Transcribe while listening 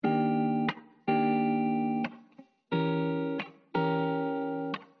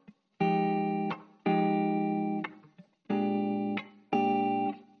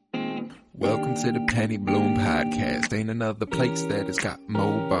Welcome to the Penny Bloom Podcast. Ain't another place that has got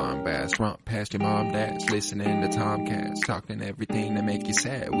more bombast. Romp past your mom, dad's listening to Tomcats. Talking everything that make you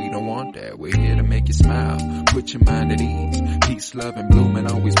sad. We don't want that. We're here to make you smile. Put your mind at ease. Peace, love, and bloom,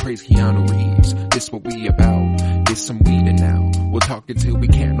 and always praise Keanu Reeves. This what we about. Get some weed now. We'll talk until we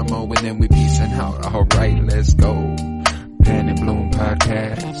can't no more, and then we peacing out. Alright, let's go. Penny Bloom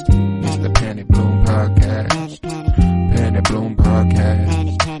Podcast. It's the Penny Bloom Podcast. Penny Bloom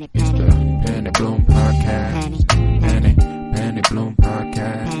Podcast. It's the Penny Bloom Podcast. Penny Bloom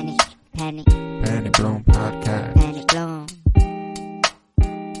Podcast. Penny Bloom Podcast.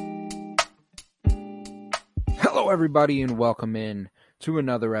 Hello, everybody, and welcome in to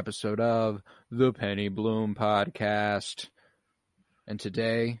another episode of the Penny Bloom Podcast. And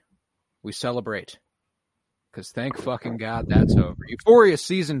today we celebrate because thank fucking God that's over. Euphoria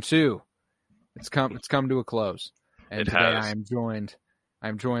season 2. It's come to a close. And today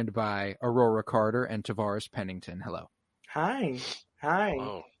I'm joined by Aurora Carter and Tavares Pennington. Hello. Hi.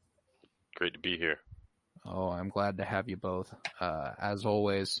 Hello. Great to be here. Oh, I'm glad to have you both. As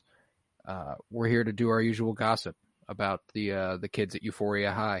always, we're here to do our usual gossip about the kids at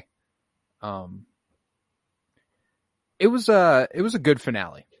Euphoria High. It was a good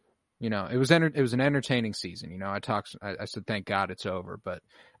finale. You know, it was an entertaining season. You know, I said thank God it's over, but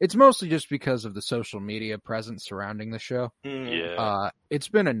it's mostly just because of the social media presence surrounding the show. Yeah. It's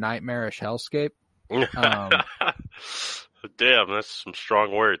been a nightmarish hellscape. Damn, that's some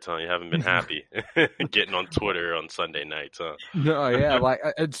strong words, huh? You haven't been happy getting on Twitter on Sunday nights, huh? No, yeah, like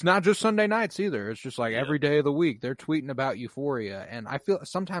it's not just Sunday nights either. It's just like every day of the week they're tweeting about Euphoria, and I felt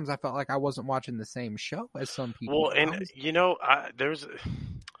like I wasn't watching the same show as some people. Well, and you know,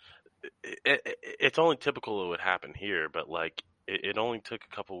 it's only typical it would happen here, but like it only took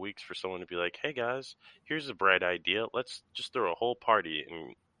a couple weeks for someone to be like, "Hey guys, here's a bright idea. Let's just throw a whole party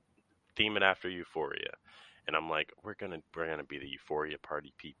and theme it after Euphoria." And I'm like, we're gonna be the Euphoria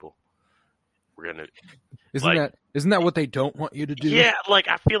party people. We're gonna isn't that what they don't want you to do? Yeah, like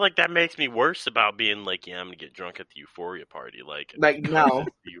I feel like that makes me worse about being like, yeah, I'm gonna get drunk at the Euphoria party. Like no,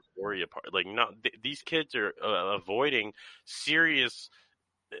 the Euphoria party. Like no, these kids are avoiding serious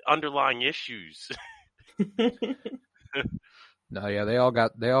underlying issues. No, yeah, they all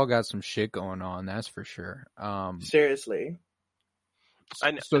got some shit going on. That's for sure. Seriously.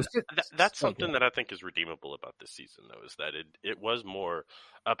 That's something that I think is redeemable about this season, though, is that it was more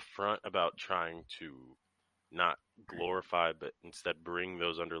upfront about trying to not glorify, but instead bring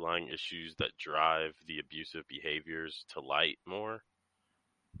those underlying issues that drive the abusive behaviors to light more.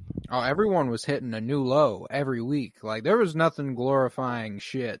 Oh, everyone was hitting a new low every week. Like there was nothing glorifying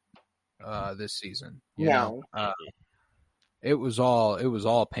shit this season. You know? It was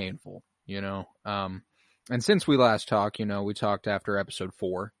all painful. You know. And since we last talked, you know, we talked after episode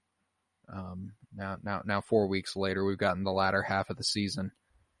 4. Now 4 weeks later, we've gotten the latter half of the season,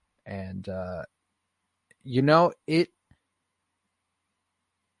 and you know,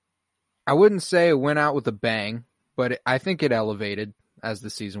 I wouldn't say it went out with a bang, but I think it elevated as the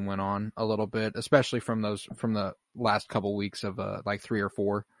season went on a little bit, especially from the last couple weeks of like 3 or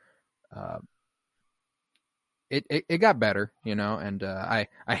 4. It got better, you know, and I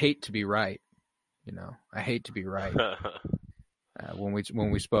hate to be right. You know, I hate to be right. When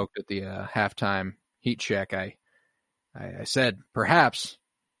we spoke at the halftime heat check, I said perhaps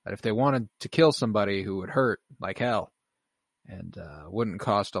that if they wanted to kill somebody who would hurt like hell and wouldn't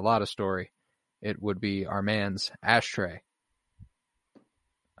cost a lot of story, it would be our man's Ashtray.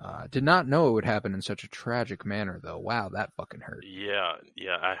 Did not know it would happen in such a tragic manner, though. Wow, that fucking hurt. Yeah.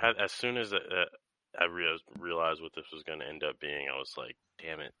 I had as soon as I realized what this was going to end up being, I was like,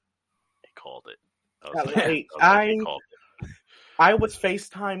 damn it, he called it. I was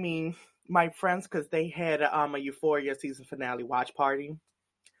FaceTiming my friends because they had a Euphoria season finale watch party.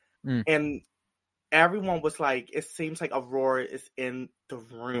 And everyone was like, it seems like Aurora is in the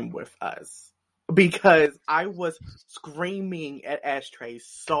room with us. Because I was screaming at Ashtray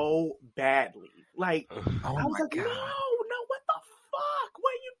so badly. Like, I was like, God. No, what the fuck?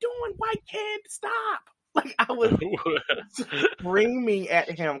 What are you doing, white kid? Stop. Like, I was screaming at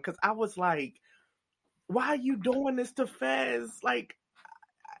him because I was like, why are you doing this to Fez? Like,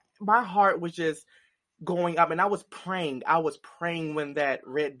 my heart was just going up, and I was praying. When that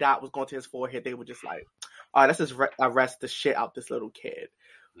red dot was going to his forehead. They were just like, all right, let's just arrest the shit out this little kid.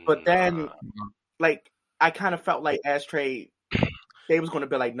 But then, like, I kind of felt like Ashtray, they was going to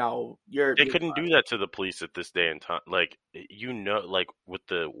be like, no, They couldn't do that to the police at this day and time. Like, you know, like, with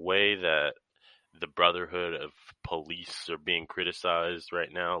the way that the brotherhood of police are being criticized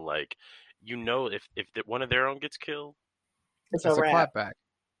right now, like, you know, if one of their own gets killed, it's a wrap. clapback.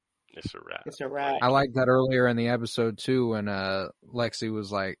 It's a wrap. It's a wrap. I liked that earlier in the episode too when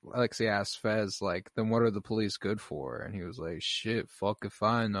Lexi asked Fez like, then what are the police good for? And he was like, shit, fuck if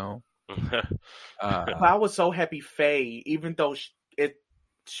I know. But I was so happy Faye, even though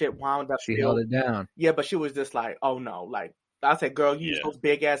shit wound up. She held it down. Yeah, but she was just like, oh no, like I said, girl, you use those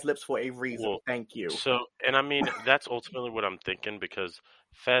big ass lips for a reason. Well, thank you. So, and I mean, that's ultimately what I'm thinking, because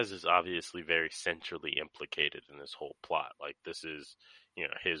Fez is obviously very centrally implicated in this whole plot. Like, this is,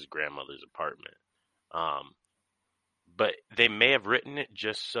 his grandmother's apartment. But they may have written it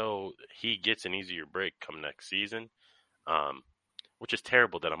just so he gets an easier break come next season. Which is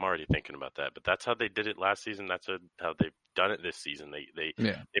terrible that I'm already thinking about that, but that's how they did it last season. That's how they've done it this season. They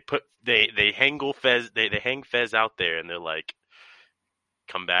hang Fez out there, and they're like,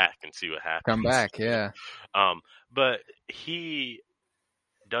 come back and see what happens. Come back, yeah. But he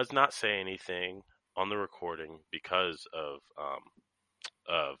does not say anything on the recording because of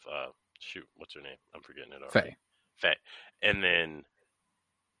shoot, what's her name? I'm forgetting it already. Faye. And then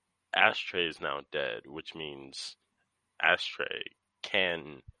Ashtray is now dead, which means Ashtray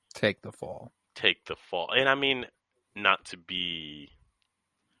can take the fall. And I mean, not to be,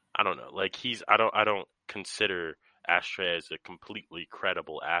 I don't know, like I don't consider Ashtray as a completely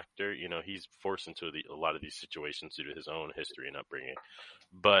credible actor. He's forced into a lot of these situations due to his own history and upbringing,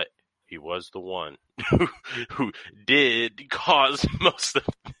 but he was the one who did cause most of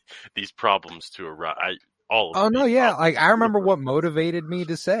these problems to arise. Like I remember what motivated me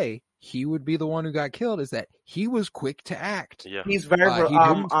to say he would be the one who got killed is that he was quick to act. Yeah. He's very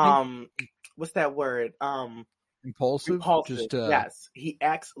what's that word? Impulsive. Yes. He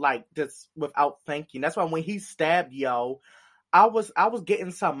acts like this without thinking. That's why when he stabbed I was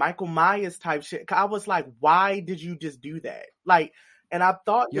getting some Michael Myers type shit. I was like, why did you just do that? Like, and I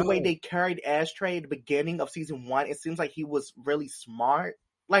thought the way they carried Ashtray at the beginning of season 1, it seems like he was really smart.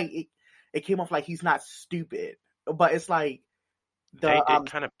 Like it came off like he's not stupid, but it's like they did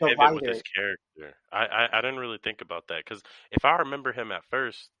kind of pivot with his character. I didn't really think about that, because if I remember him at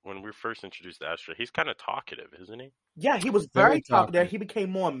first, when we first introduced to Ashtray, he's kind of talkative, isn't he? Yeah, he was very talkative. He became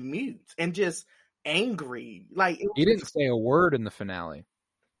more mute and just angry. Like he didn't say a word in the finale.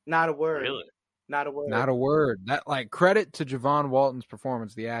 Not a word. Really? Not a word. Not a word. That credit to Javon Walton's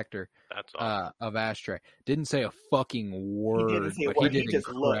performance, the actor. That's awesome. Of Ashtray. Didn't say a fucking word. He didn't say a word. He just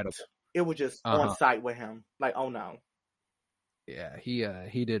incredible. Looked. It was just on site with him. Like, oh no. Yeah,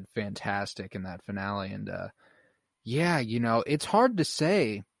 he did fantastic in that finale, and it's hard to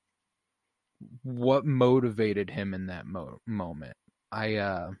say what motivated him in that moment.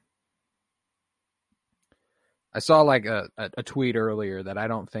 I saw like a tweet earlier that I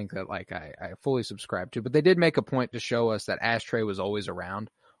don't think that like I fully subscribe to, but they did make a point to show us that Ashtray was always around,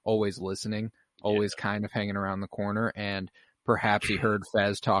 always listening, always kind of hanging around the corner, and perhaps he heard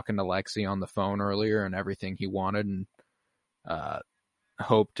Fez talking to Lexi on the phone earlier and everything he wanted, and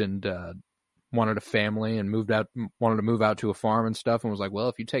hoped and wanted a family and wanted to move out to a farm and stuff, and was like, well,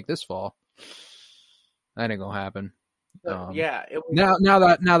 if you take this fall, that ain't gonna happen. It was...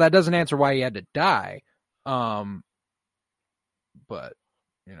 now that doesn't answer why he had to die, but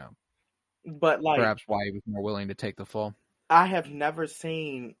but like perhaps why he was more willing to take the fall. I have never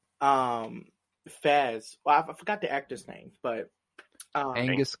seen Fez. Well, I forgot the actor's name, but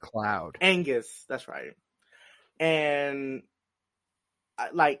Angus Cloud. Angus, that's right. And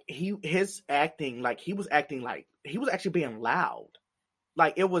like his acting, like he was acting like he was actually being loud.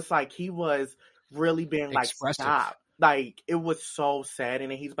 Like it was like he was really being like expressive. Stop. Like it was so sad,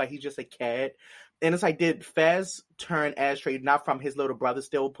 and he's just a cat. And it's like, did Fez turn Ashtray not from his little brother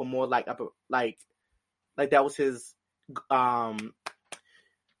still, but more like that was his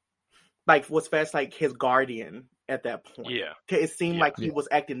like was Fez like his guardian at that point? Yeah, it seemed like he was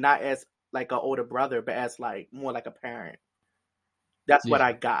acting not as like an older brother, but as like more like a parent. That's what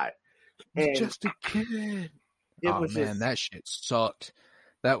I got. He's just a kid. That shit sucked.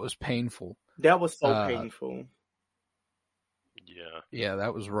 That was painful. That was so painful. Yeah,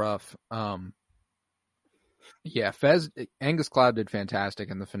 that was rough. Angus Cloud did fantastic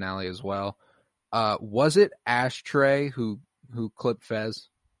in the finale as well. Was it Ashtray who clipped Fez?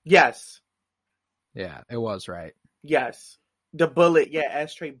 Yes. Yeah, it was, right? Yes. The bullet,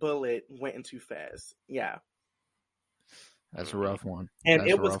 Ashtray bullet went into Fez. Yeah. That's a rough one. And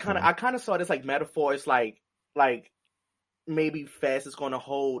it was I kind of saw this like metaphor. It's like maybe Fez is going to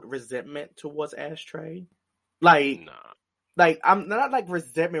hold resentment towards Ashtray. Like, nah. Like, I'm not like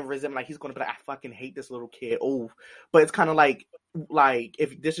resentment, like he's going to be like, I fucking hate this little kid. Oh, but it's kind of like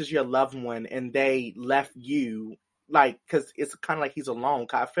if this is your loved one and they left you, like, because it's kind of like he's alone.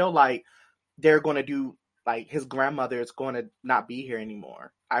 Cause I feel like they're going to do, like, his grandmother is going to not be here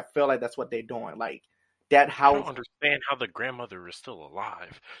anymore. I feel like that's what they're doing. Like that I house. don't understand how the grandmother is still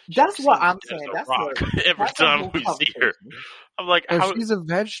alive. That's She what seems I'm dead saying. as a That's rock every that's a time whole we see her. conversation. I'm like, Well, how she's a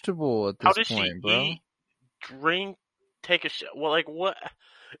vegetable at this does she point, bro. eat, drink, take a shit? Well, like what?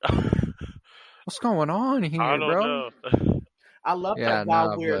 What's going on I here, don't bro? know. I love Yeah, that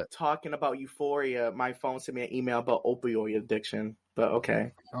while no, we're but talking about Euphoria, my phone sent me an email about opioid addiction. But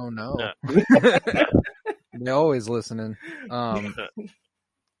okay. oh no, Yeah. they're always listening. Nah,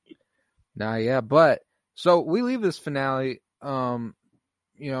 yeah, but so we leave this finale, in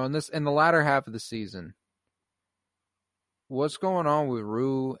the latter half of the season. What's going on with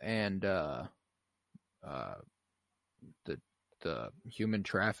Rue and the human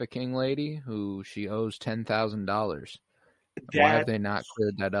trafficking lady who she owes $10,000? Why have they not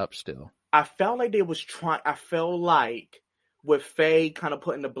cleared that up still? I felt like they was trying. I felt like with Faye kind of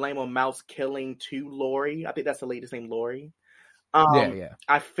putting the blame on Mouse killing to Lori. I think that's the lady's name, Lori. Yeah.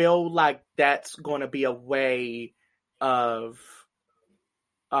 I feel like that's going to be a way of,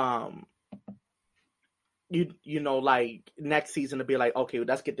 like next season to be like, okay,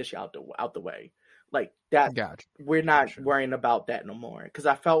 let's get this shit out the way. Like that, Gotcha. We're not Gotcha. worrying about that no more. Because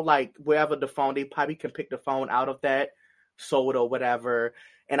I felt like wherever the phone, they probably can pick the phone out of that sold or whatever.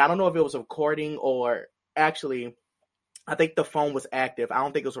 And I don't know if it was a recording or actually, I think the phone was active. I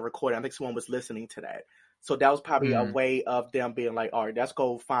don't think it was a recording. I think someone was listening to that. So that was probably a way of them being like, all right, let's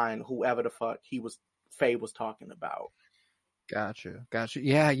go find whoever the fuck Faye was talking about. Gotcha.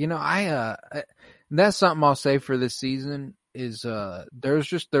 Yeah, that's something I'll say for this season is there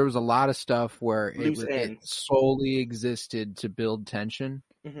was a lot of stuff where it solely existed to build tension,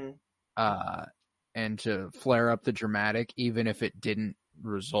 and to flare up the dramatic, even if it didn't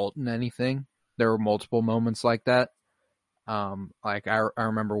result in anything. There were multiple moments like that. Like I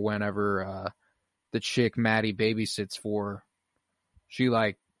remember whenever the chick Maddie babysits for, she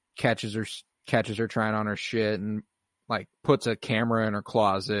like catches her trying on her shit and like puts a camera in her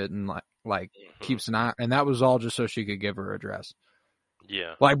closet and like keeps an eye, and that was all just so she could give her address.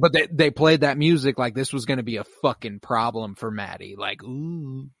 Yeah. Like, but they played that music like this was going to be a fucking problem for Maddie. Like,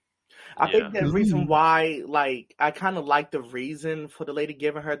 ooh. I think the reason why, like, I kind of like the reason for the lady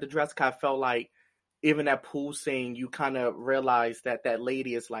giving her the dress, because I felt like even that pool scene, you kind of realize that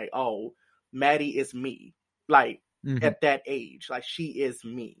lady is like, oh, Maddie is me. Like, at that age, like, she is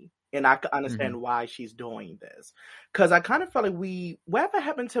me. And I can understand why she's doing this. Because I kind of felt like whatever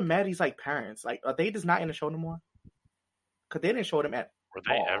happened to Maddie's, like, parents? Like, are they just not in the show no more? Because they didn't show them at Were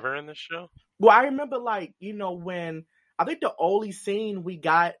they ever in the show? Well, I remember, like, when, I think the only scene we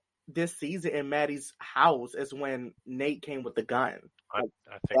got this season in Maddie's house is when Nate came with the gun. I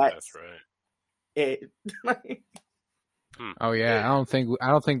think that's right. It. Oh yeah, I don't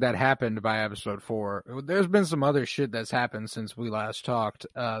think that happened by episode 4. There's been some other shit that's happened since we last talked.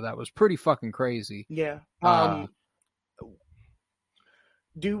 That was pretty fucking crazy. Yeah. So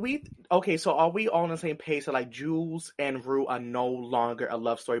are we all on the same page? So like Jules and Rue are no longer a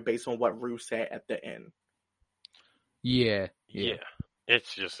love story based on what Rue said at the end. Yeah.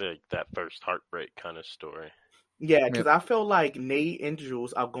 It's just like that first heartbreak kind of story. Yeah, because I feel like Nate and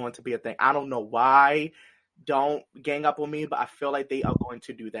Jules are going to be a thing. I don't know why. Don't gang up on me, but I feel like they are going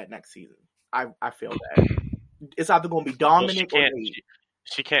to do that next season. I feel that. It's either going to be Dominic or Nate.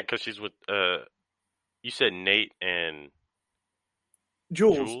 She can't because she's with, you said Nate and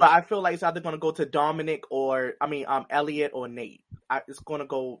Jules, but I feel like it's either going to go to Dominic or, Elliot or Nate. It's going to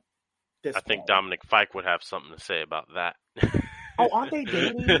go this way. I think Dominic Fike would have something to say about that. Oh, aren't they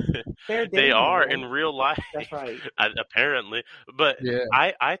dating? They're dating. They are in real life. That's right. Apparently. But yeah.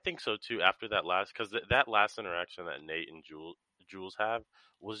 I think so too after that last, because that last interaction that Nate and Jules have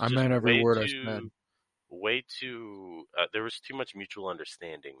was just every word I said. Way too, there was too much mutual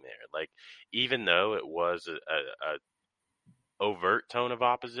understanding there. Like, even though it was a overt tone of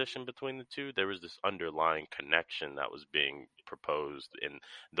opposition between the two, there was this underlying connection that was being proposed in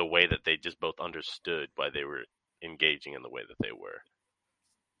the way that they just both understood why they were engaging in the way that they were.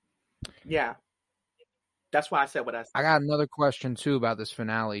 Yeah. That's why I said what I said. I got another question too about this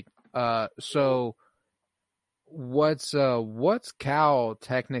finale. So what's Cal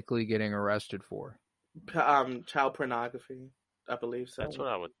technically getting arrested for? Child pornography, I believe so. That's what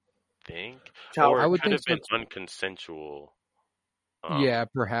I would think. Or it could have been unconsensual. Yeah,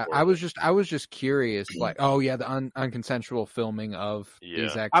 perhaps. I was just curious, like, oh yeah, the unconsensual filming of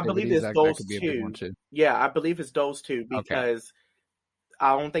these activities. I believe it's those could be a big one too. Yeah, I believe it's those two because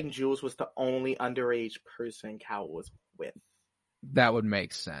I don't think Jules was the only underage person Cal was with. That would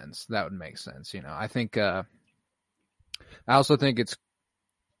make sense. You know, I think. I also think it's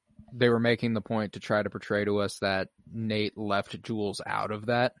they were making the point to try to portray to us that Nate left Jules out of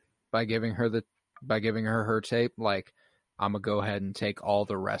that by giving her her tape. Like, I'm gonna go ahead and take all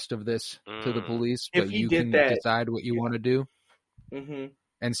the rest of this to the police, but you can decide what you want to do. Mm-hmm.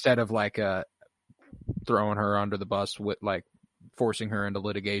 Instead of like throwing her under the bus with like forcing her into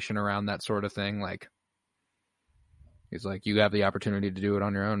litigation around that sort of thing. Like, he's like, you have the opportunity to do it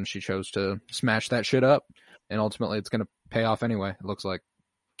on your own. And she chose to smash that shit up, and ultimately it's gonna pay off anyway. It looks like.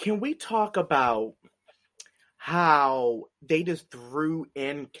 Can we talk about how they just threw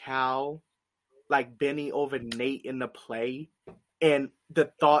in Cal, like Benny over Nate in the play, and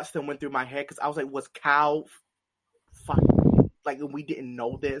the thoughts that went through my head? Because I was like, was Cal fucking, like, we didn't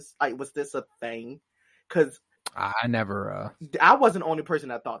know this? Like, was this a thing? Because I never. I wasn't the only person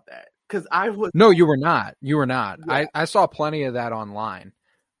that thought that. Because I was. No, you were not. You were not. Yeah. I saw plenty of that online.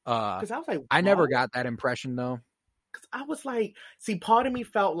 Because I was like, what? I never got that impression though. Because I was like, see, part of me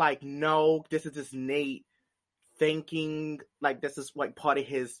felt like, no, this is just Nate thinking like this is like part of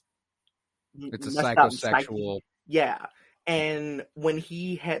his. It's a psychosexual. Yeah. And when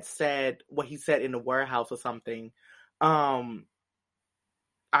he had said what he said in the warehouse or something, I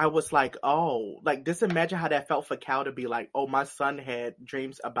was like, oh, like just imagine how that felt for Cal to be like, oh, my son had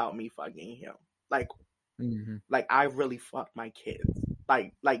dreams about me fucking him. Like, like I really fucked my kids.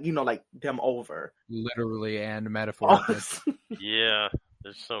 Like, you know, like them over. Literally and metaphorically. Yeah,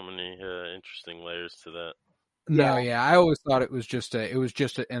 there's so many interesting layers to that. No, yeah, I always thought it was just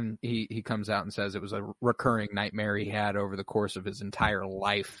and he comes out and says it was a recurring nightmare he had over the course of his entire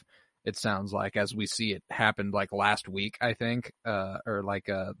life. It sounds like, as we see it happened like last week, I think, or like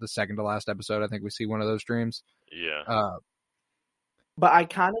the second to last episode. I think we see one of those dreams. Yeah. But I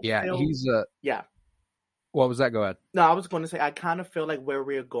kind of feel, he's yeah. What was that? Go ahead. No, I was going to say I kind of feel like where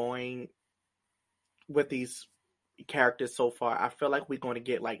we're going with these characters so far, I feel like we're going to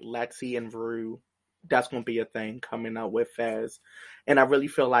get like Lexi and Rue. That's going to be a thing coming up with Fez. And I really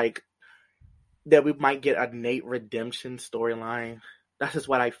feel like that we might get a Nate redemption storyline. That's just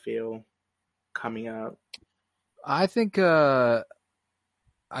what I feel coming up. I think it's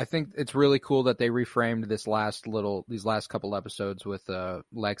really cool that they reframed these last couple episodes with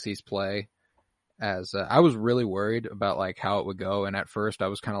Lexi's play. As I was really worried about like how it would go, and at first I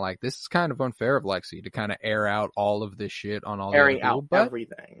was kind of like, this is kind of unfair of Lexi to kind of air out all of this shit on all airing out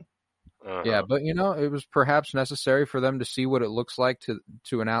everything. Yeah, but you know, it was perhaps necessary for them to see what it looks like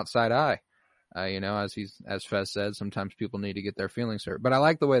to an outside eye. You know, as Fez said, sometimes people need to get their feelings hurt. But I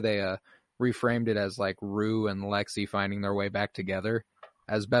like the way they reframed it as like Rue and Lexi finding their way back together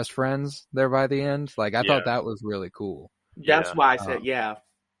as best friends there by the end. Like I thought that was really cool. That's why I said yeah.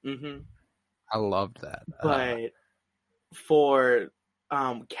 Mm-hmm. I loved that. But for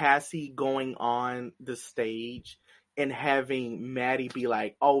Cassie going on the stage and having Maddie be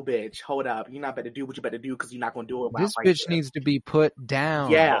like, oh, bitch, hold up. You're not better do what you better do because you're not going to do it. This bitch needs to be put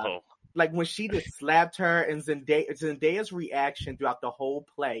down. Yeah. Like when she just slapped her, and Zendaya's reaction throughout the whole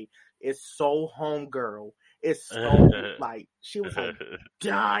play is so homegirl. It's so like, she was like,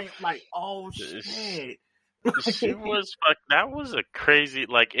 dying, like, oh, shit. She was that was a crazy,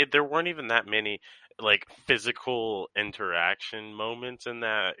 like, there weren't even that many like physical interaction moments in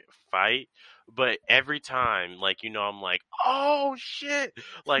that fight, but every time, like, you know, I'm like, oh shit,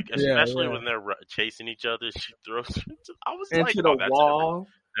 like, especially when they're chasing each other, she throws I was into like, the wall.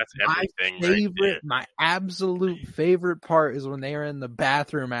 That's everything. My absolute favorite part is when they are in the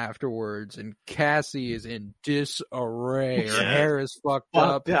bathroom afterwards and Cassie is in disarray. Her hair is fucked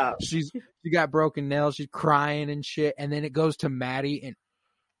up. She got broken nails. She's crying and shit. And then it goes to Maddie, and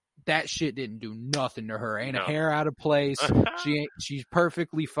that shit didn't do nothing to her. Ain't a hair out of place. She's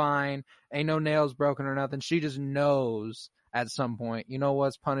perfectly fine. Ain't no nails broken or nothing. She just knows at some point, you know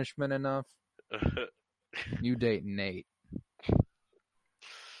what's punishment enough? You dating Nate.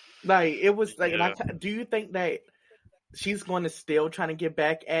 Like, it was like, do you think that she's going to still trying to get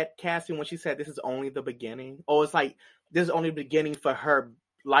back at Cassie when she said this is only the beginning? Or it's like, this is only the beginning for her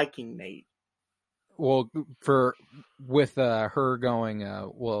liking Nate? Well, with her going,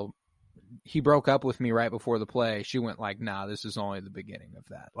 well, he broke up with me right before the play. She went like, nah, this is only the beginning of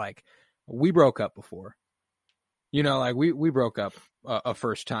that. Like, we broke up before. You know, like we broke up a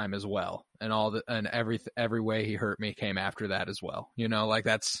first time as well, and every way he hurt me came after that as well. You know, like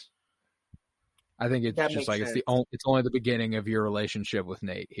I think it's just like sense. It's only the beginning of your relationship with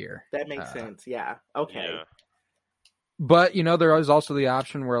Nate here. That makes sense. Yeah. Okay. Yeah. But you know, there is also the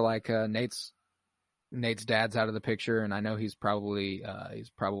option where like Nate's dad's out of the picture, and I know he's probably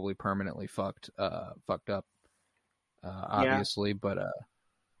permanently fucked up, obviously. But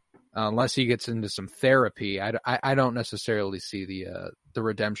unless he gets into some therapy. I don't necessarily see the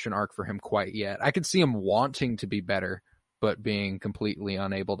redemption arc for him quite yet. I could see him wanting to be better, but being completely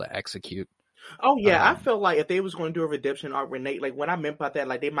unable to execute. Oh yeah, I feel like if they was going to do a redemption arc, Renee, like what I meant by that,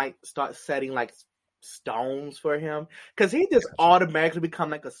 like they might start setting like stones for him because he just automatically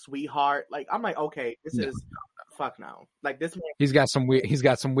become like a sweetheart. Like I'm like, okay, this is fuck no. Like this man, he's got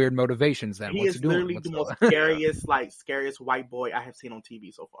some weird motivations. Then he is literally the most scariest white boy I have seen on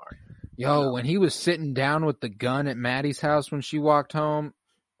TV so far. Yo, when he was sitting down with the gun at Maddie's house when she walked home,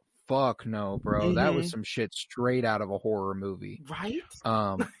 fuck no, bro. That was some shit straight out of a horror movie, right?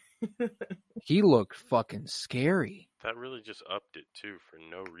 He looked fucking scary. That really just upped it too for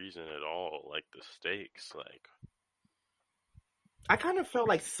no reason at all. Like the stakes, like I kind of felt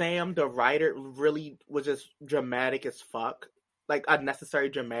like Sam, the writer, really was just dramatic as fuck, like unnecessary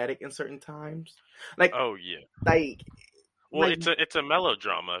dramatic in certain times. Like, oh yeah, like, well, like, it's a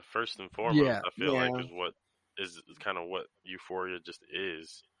melodrama first and foremost. Yeah, I feel like is kind of what Euphoria just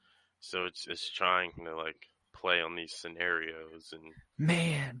is. So it's trying to like play on these scenarios and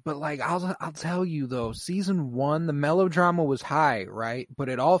man, but like I'll tell you though, season 1 the melodrama was high, right? But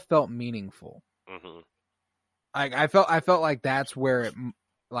it all felt meaningful. Mm-hmm. Like I felt like that's where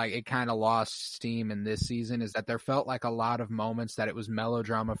it kind of lost steam in this season, is that there felt like a lot of moments that it was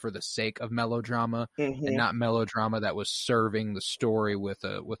melodrama for the sake of melodrama and not melodrama that was serving the story with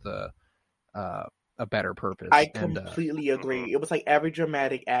a better purpose. I completely agree. It was like every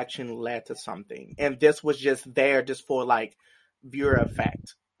dramatic action led to something, and this was just there just for like viewer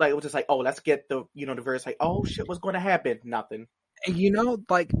effect. Like it was just like, oh, let's get the the verse. Like, oh shit, what's going to happen? Nothing.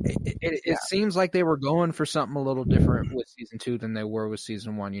 Like it seems like they were going for something a little different with season 2 than they were with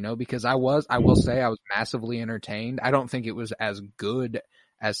season 1. Because I will say I was massively entertained. I don't think it was as good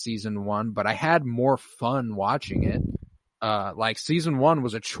as season 1, but I had more fun watching it. Like season 1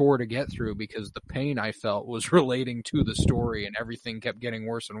 was a chore to get through because the pain I felt was relating to the story and everything kept getting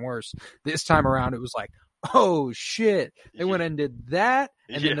worse and worse. This time around, it was like, oh shit, they went and did that,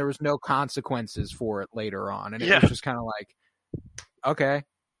 and then there was no consequences for it later on, and it was just kind of like, okay,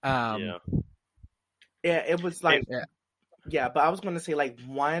 it was like, but I was going to say like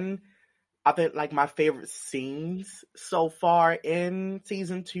I think like my favorite scenes so far in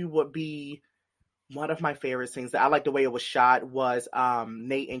season 2 would be. One of my favorite scenes that I like the way it was shot was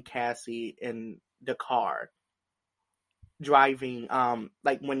Nate and Cassie in the car driving.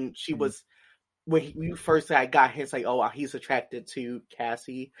 Like when she was when you first got his like, oh, he's attracted to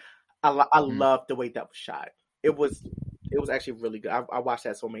Cassie. I loved the way that was shot. It was actually really good. I watched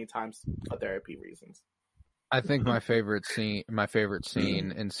that so many times for therapy reasons. I think my favorite scene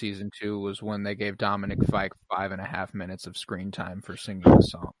in season 2 was when they gave Dominic Fike 5.5 minutes of screen time for singing the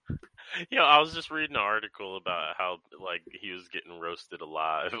song. Yeah, I was just reading an article about how like he was getting roasted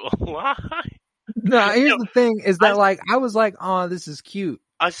alive. No, here's the thing: is that I was like, oh, this is cute.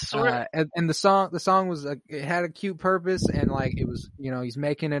 I swear, and the song was it had a cute purpose, and like it was, he's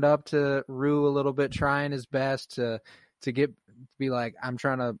making it up to Rue a little bit, trying his best to be like, I'm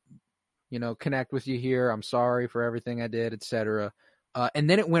trying to. Connect with you here. I'm sorry for everything I did, etc. And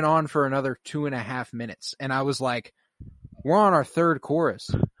then it went on for another 2.5 minutes. And I was like, we're on our third chorus.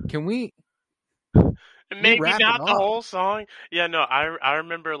 Can we maybe not the whole song? Yeah, no, I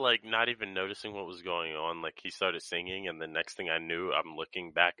remember like not even noticing what was going on. Like he started singing and the next thing I knew, I'm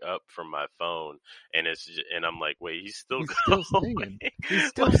looking back up from my phone and I'm like, wait, he's still singing. He's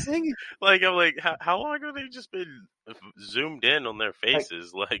still singing. Like I'm like, how long have they just been zoomed in on their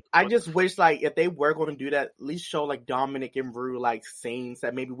faces? Like I just wish like if they were going to do that, at least show like Dominic and Rue like scenes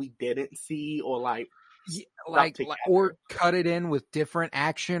that maybe we didn't see, or like or cut it in with different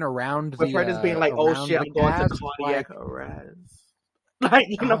action around the her just being like, oh shit, I'm going to cardiac arrest. Like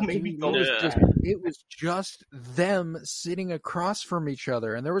maybe it was just them sitting across from each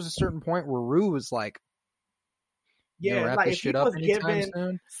other, and there was a certain point where Rue was like, yeah, like if he was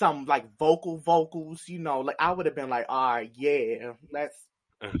given some like vocals, like I would have been like, all right, yeah, let's.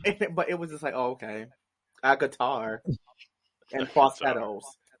 But it was just like, oh, okay, a guitar and falsettos.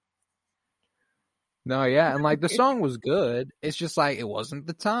 No, yeah, and like the song was good. It's just like it wasn't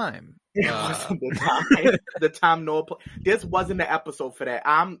the time. It wasn't the time. The time this wasn't the episode for that.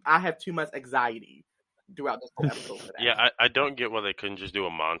 I have too much anxiety throughout this whole episode for that. Yeah, I don't get why they couldn't just do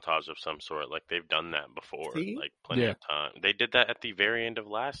a montage of some sort. Like they've done that before, like plenty of time. They did that at the very end of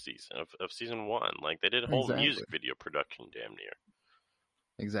last season of season 1. Like they did a whole music video production, damn near.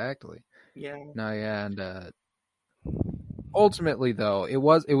 Exactly. Yeah. No, yeah, and ultimately though, it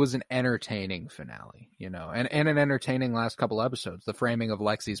was an entertaining finale, and an entertaining last couple episodes. The framing of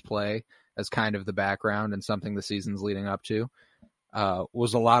Lexi's play as kind of the background and something the season's leading up to.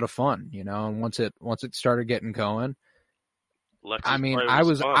 was a lot of fun, you know. And once it started getting going, Lexi's I mean, play I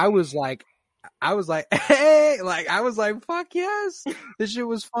was like, hey, like I was like, fuck yes, this shit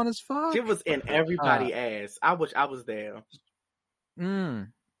was fun as fuck. She was in everybody's ass. I wish I was there.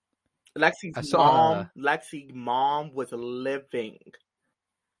 Lexi's mom was living.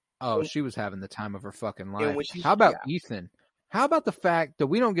 Oh, she was having the time of her fucking life. How about Ethan? How about the fact that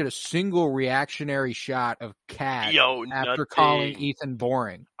we don't get a single reactionary shot of Kat after calling Ethan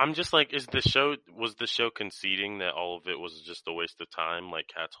boring? I'm just like, was the show conceding that all of it was just a waste of time, like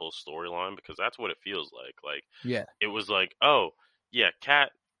Kat's whole storyline? Because that's what it feels like. Like, yeah, it was like, oh, yeah,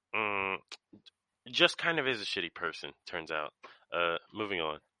 Kat just kind of is a shitty person, turns out. Moving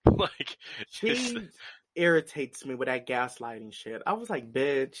on. Like, she irritates me with that gaslighting shit. I was like,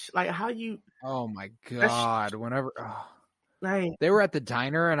 bitch, like how you? Oh my god! Whenever they were at the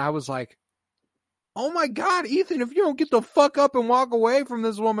diner, and I was like, oh my god, Ethan, if you don't get the fuck up and walk away from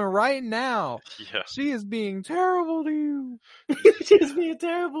this woman right now, she is being terrible to you. She's being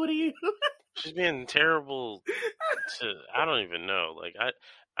terrible to you. She's being terrible to, I don't even know. Like,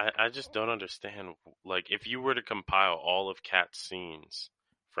 I just don't understand. Like, if you were to compile all of Kat's scenes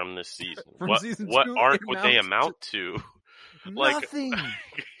from this season, what arc would they amount to? Nothing.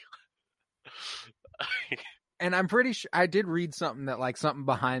 And I'm pretty sure I did read something that like something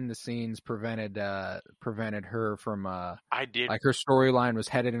behind the scenes prevented her from like her storyline was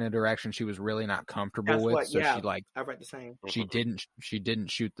headed in a direction she was really not comfortable with. She like I read the same. She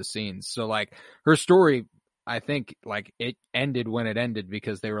didn't shoot the scenes. So like her story, I think like it ended when it ended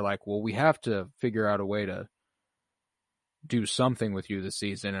because they were like, well, we have to figure out a way to do something with you this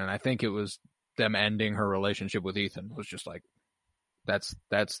season. And I think it was them ending her relationship with Ethan was just like, that's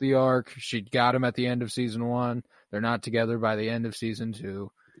the arc. She got him at the end of season 1. They're not together by the end of season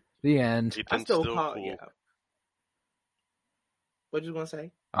 2. The end. Ethan's still cool. Yeah. What you gonna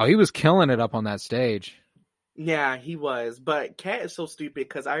say? Oh, he was killing it up on that stage. Yeah, he was. But Kat is so stupid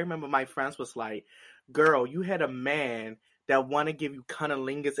because I remember my friends was like, girl, you had a man that want to give you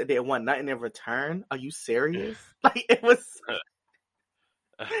cunnilingus and didn't want nothing in return. Are you serious? Like, it was...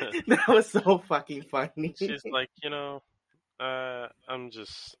 that was so fucking funny. She's like, I'm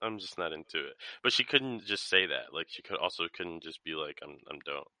just not into it. But she couldn't just say that. Like, she couldn't just be like, I'm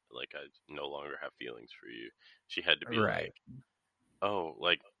don't, like, I no longer have feelings for you. She had to be like, oh,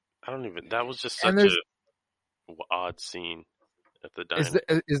 like, I don't even, that was just such a odd scene at the diner.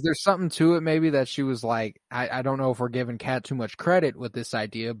 Is there something to it maybe that she was like, I don't know if we're giving Kat too much credit with this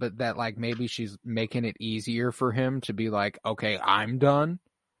idea, but that like maybe she's making it easier for him to be like, okay, I'm done?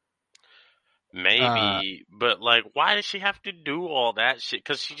 Maybe, but like, why does she have to do all that shit?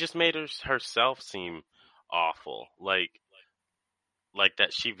 Because she just made herself seem awful. Like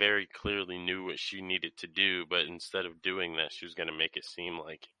that she very clearly knew what she needed to do, but instead of doing that, she was going to make it seem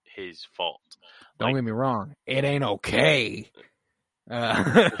like his fault. Don't get me wrong. It ain't okay.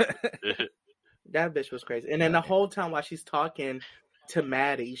 That bitch was crazy. And then the whole time while she's talking to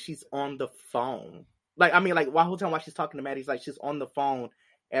Maddie, she's on the phone. Like, I mean, like, the whole time while she's talking to Maddie, it's like she's on the phone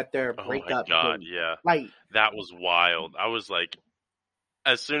at their breakup. Oh my god, yeah. Like, that was wild. I was like,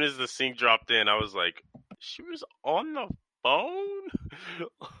 as soon as the scene dropped in, I was like, she was on the phone?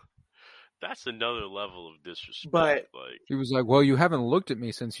 That's another level of disrespect. But like, he was like, well, you haven't looked at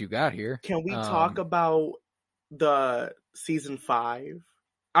me since you got here. Can we talk about the season 5?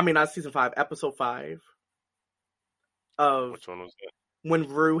 I mean, not season 5, episode 5 of which one was that? When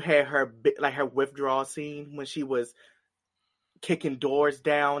Rue had her withdrawal scene when she was kicking doors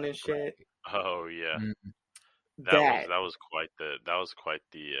down and shit. Oh yeah, that was quite the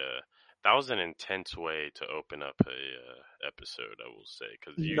that was an intense way to open up a episode, I will say.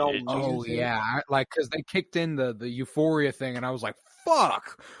 Because they kicked in the euphoria thing, and I was like,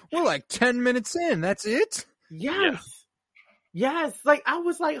 "Fuck, we're like 10 minutes in. That's it." Yes. Like I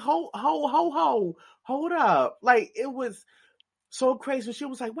was like, hold up. Like it was so crazy. She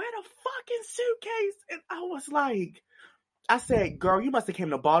was like, "Where the fucking suitcase?" And I was like, I said, "Girl, you must have came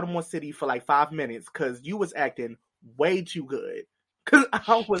to Baltimore City for like 5 minutes because you was acting way too good." Because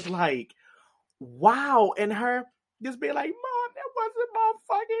I was like, wow. And her just being like, "Mom, that wasn't my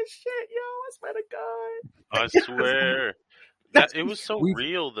fucking shit, yo. I swear to God." I swear. It was so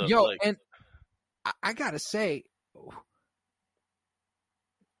real, though. Yo, and I gotta say,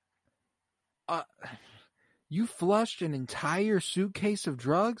 you flushed an entire suitcase of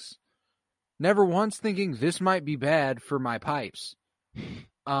drugs? Never once thinking this might be bad for my pipes.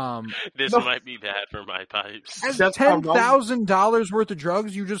 This might be bad for my pipes. As $10,000 worth of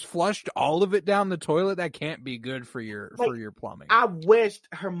drugs, you just flushed all of it down the toilet. That can't be good for your plumbing. I wished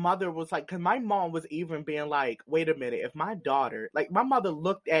her mother was like, because my mom was even being like, wait a minute, if my daughter, like my mother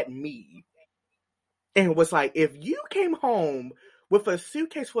looked at me and was like, if you came home with a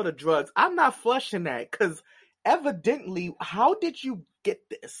suitcase full of drugs, I'm not flushing that, because evidently, how did you get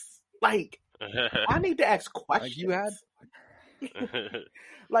this? Like, I need to ask questions. Like you had.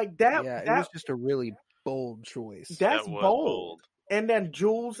 Like that. Yeah, it was just a really bold choice. That's bold. And then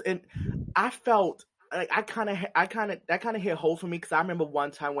Jules, and I felt like that kind of hit home for me, because I remember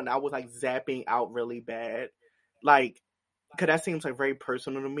one time when I was like zapping out really bad, like, because that seems like very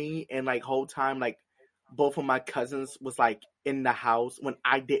personal to me, and like whole time like both of my cousins was like in the house when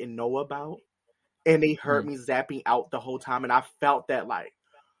I didn't know about, and they heard me zapping out the whole time, and I felt that like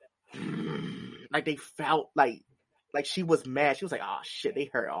they felt like she was mad. She was like, oh shit, they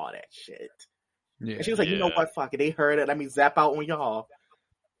heard all that shit. Yeah. And she was like, you know what, fuck it, they heard it, let me zap out on y'all.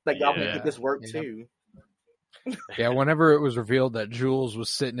 Like, y'all can get this work too. Yeah, whenever it was revealed that Jules was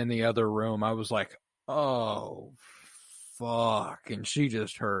sitting in the other room, I was like, oh, fuck. And she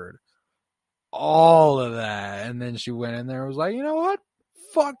just heard all of that. And then she went in there and was like, you know what?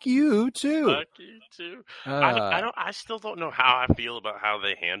 Fuck you too. Fuck you too. I still don't know how I feel about how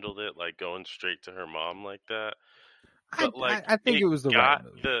they handled it, like going straight to her mom like that. But I think it was the right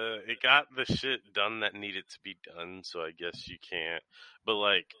move. It got the shit done that needed to be done, so I guess you can't. But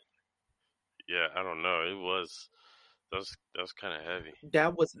like, yeah, I don't know. That was kind of heavy.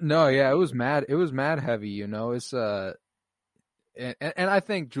 It was mad. It was mad heavy. You know, it's and I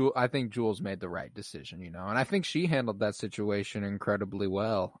think Jules made the right decision. You know, and I think she handled that situation incredibly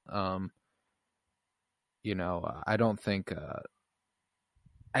well. You know, I don't think.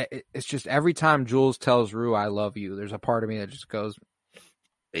 It's just every time Jules tells Rue I love you, there's a part of me that just goes,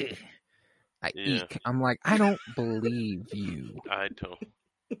 eek. I'm like, I don't believe you. I don't.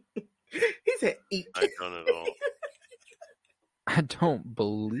 He said eek. I don't at all. I don't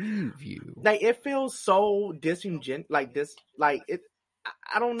believe you. Like, it feels so disingenuous. Like this, like it.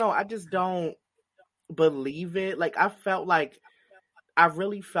 I don't know. I just don't believe it. Like, I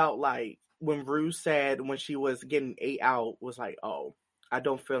really felt like when Rue said when she was getting ate out was like, oh, I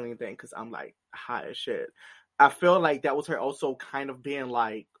don't feel anything because I'm like high as shit. I feel like that was her also kind of being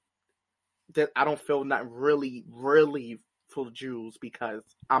like that. I don't feel not really for Jules because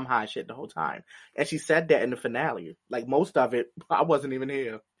I'm high as shit the whole time. And she said that in the finale. Like, most of it, I wasn't even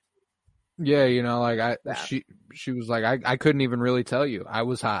here. Yeah, you know, like she was like, I couldn't even really tell you. I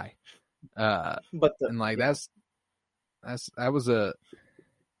was high. That was a,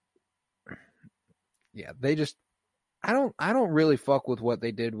 yeah, they just, I don't really fuck with what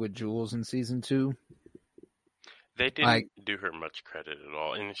they did with Jules in season 2. They didn't do her much credit at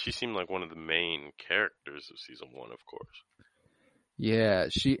all, and she seemed like one of the main characters of season 1, of course. Yeah,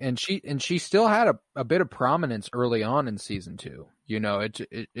 she still had a bit of prominence early on in season 2. You know,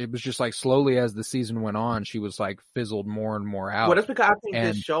 it was just like slowly as the season went on, she was like fizzled more and more out. Well, that's because I think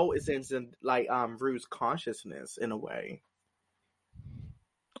this show is in like Rue's consciousness in a way.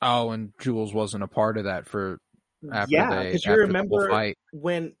 Oh, and Jules wasn't a part of that for. Because you remember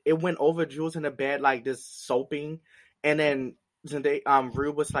when it went over Jules in the bed, like this soaping, and then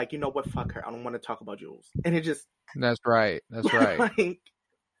Rue was like, you know what, fuck her, I don't want to talk about Jules, and it just. That's right.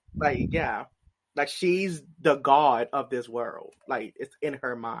 Yeah, like she's the god of this world. Like, it's in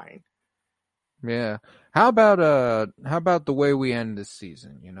her mind. Yeah. How about the way we end this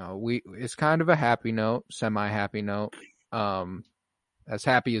season? You know, it's kind of a happy note, semi-happy note. As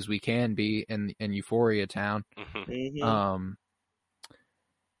happy as we can be in Euphoria Town. Mm-hmm.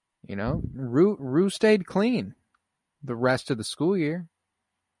 You know, Rue stayed clean the rest of the school year.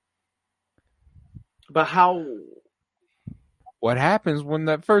 But how? What happens when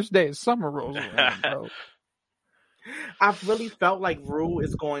that first day of summer rolls around, bro? I really felt like Rue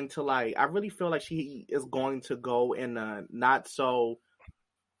is going to I really feel like she is going to go in a not so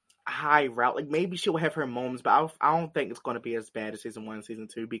high route. Like, maybe she'll have her moments, but I don't think it's going to be as bad as season 1 and season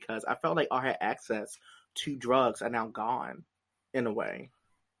 2, because I felt like all her access to drugs are now gone in a way.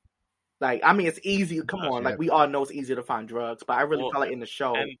 Like, I mean, it's easy. Come on, like, we all know it's easy to find drugs, but I really felt like in the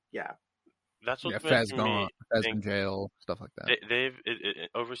show, that's what's Fez gone, Fez in jail, stuff like that. They've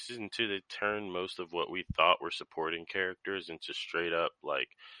over season 2, they turned most of what we thought were supporting characters into straight up like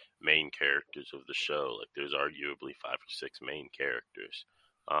main characters of the show. Like, there's arguably 5 or 6 main characters.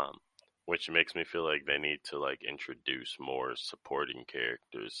 Which makes me feel like they need to like introduce more supporting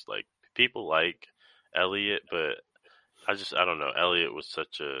characters. Like, people like Elliot, but I don't know. Elliot was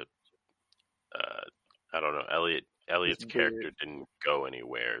such a, I don't know. Elliot Elliot's character didn't go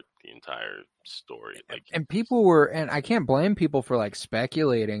anywhere the entire story. Like, and people were, and I can't blame people for like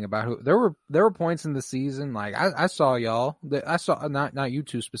speculating about who. There were points in the season, like I saw y'all that I saw not you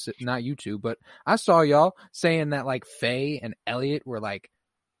two specific, not you two, but I saw y'all saying that like Faye and Elliot were like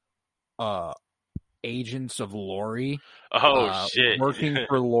agents of Lori. Shit, working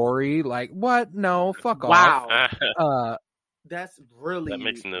for Lori. Like what? No, fuck off. Wow. That's really, that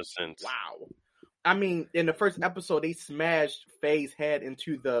makes no sense. Wow. I mean, in the first episode, they smashed Faye's head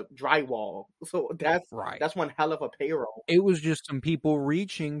into the drywall. So that's right. That's one hell of a payroll. It was just some people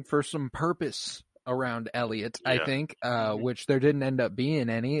reaching for some purpose around Elliot, I think, which there didn't end up being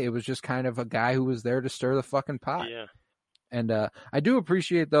any. It was just kind of a guy who was there to stir the fucking pot. Yeah. And I do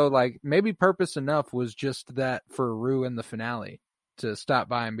appreciate, though, like, maybe purpose enough was just that for Rue in the finale to stop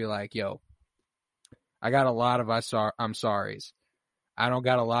by and be like, yo, I got a lot of I'm sorry's. I don't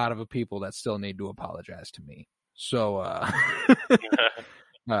got a lot of people that still need to apologize to me. So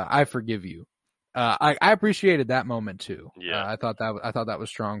I forgive you. I appreciated that moment too. Yeah. I thought that was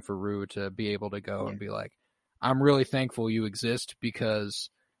strong for Rue to be able to go and be like, I'm really thankful you exist because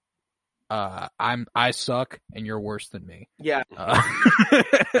I suck and you're worse than me. Yeah.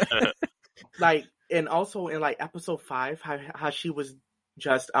 Like, and also in like episode 5, how she was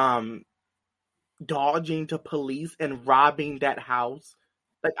just dodging to police and robbing that house.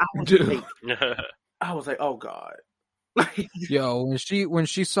 Like I was like, oh god. Yo, when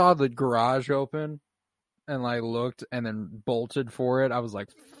she saw the garage open and like looked and then bolted for it, I was like,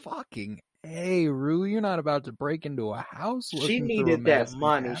 fucking hey, Rue, you're not about to break into a house. She needed that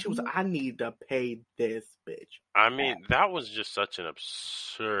money. She was like, I need to pay this bitch. I mean, that was just such an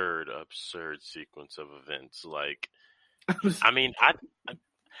absurd sequence of events. Like, I mean,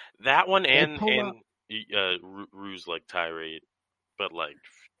 that one and Rue's like tirade, but like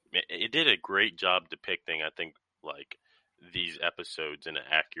it did a great job depicting, I think, like these episodes in an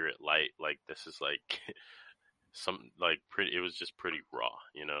accurate light. Like, this is like it was just pretty raw,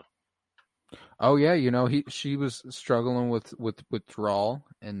 you know. Oh yeah, you know, she was struggling with withdrawal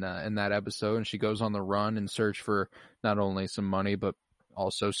in that episode, and she goes on the run in search for not only some money but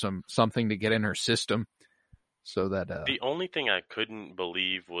also something to get in her system. So that the only thing I couldn't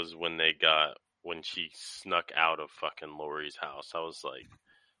believe was when she snuck out of fucking Lori's house. I was like,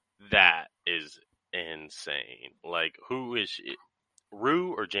 that is insane. Like, who is she?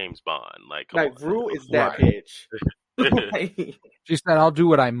 Rue or James Bond? Like Rue is that bitch. She said, I'll do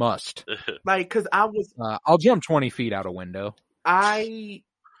what I must. Like, because I'll jump 20 feet out a window. I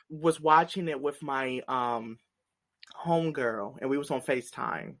was watching it with my homegirl, and we was on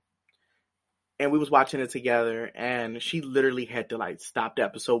FaceTime. And we was watching it together, and she literally had to like stop the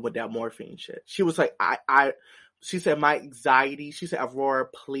episode with that morphine shit. She was like, she said, my anxiety, she said, Aurora,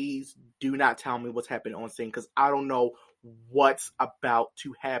 please do not tell me what's happening on scene, because I don't know what's about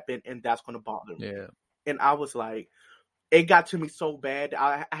to happen, and that's going to bother me. Yeah. And I was like, it got to me so bad,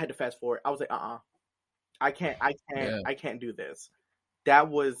 I had to fast forward. I was like, I can't do this. That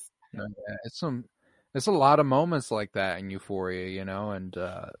was... It's a lot of moments like that in Euphoria, you know, and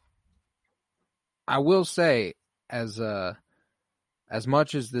I will say, as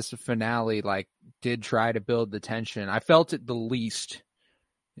much as this finale like did try to build the tension, I felt it the least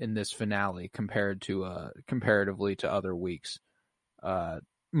in this finale comparatively to other weeks.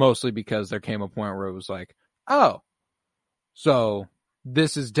 Mostly because there came a point where it was like, oh, so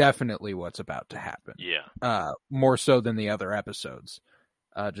this is definitely what's about to happen. Yeah. More so than the other episodes,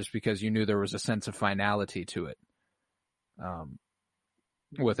 just because you knew there was a sense of finality to it.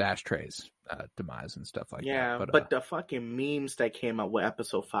 With Ashtray's demise and stuff like that. Yeah, but the fucking memes that came out with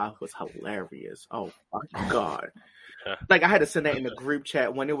episode 5 was hilarious. Oh my god. Like, I had to send that in the group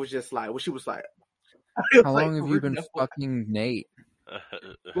chat when it was just like, when she was like, how long have you been fucking Nate?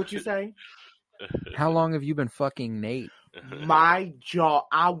 What'd you say? How long have you been fucking Nate? My jaw,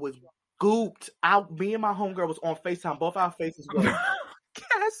 I was gooped. Me and my homegirl was on FaceTime. Both our faces were...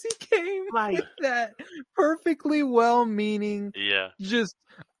 Cassie came like with that perfectly well-meaning, just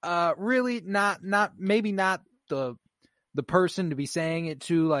really not maybe not the person to be saying it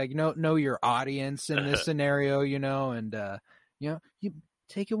to, like, know your audience in this scenario, you know, and you know, you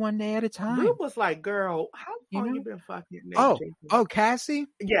take it one day at a time. It was like, girl, how long you been fucking Nate? Oh, Cassie?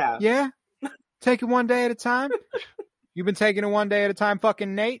 Yeah. Take it one day at a time? You've been taking it one day at a time,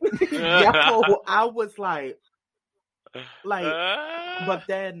 fucking Nate? Yo, I was like, but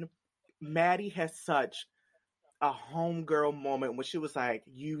then Maddie has such a homegirl moment when she was like,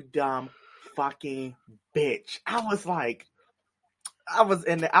 you dumb fucking bitch. I was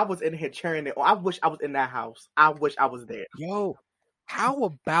in here cheering it. I wish I was in that house. I wish I was there. Yo, how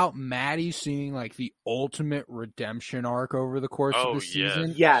about Maddie seeing like the ultimate redemption arc over the course of the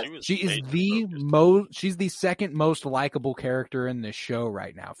season? Yes. She is she's the second most likable character in this show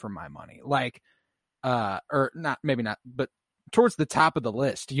right now for my money. Like, or not, maybe not, but towards the top of the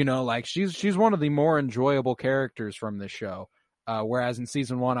list, you know, like she's one of the more enjoyable characters from this show. Whereas in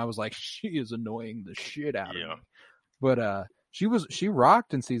season 1, I was like, she is annoying the shit out of me. But she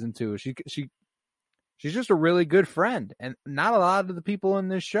rocked in season 2. She's just a really good friend, and not a lot of the people in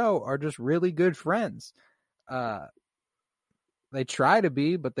this show are just really good friends. They try to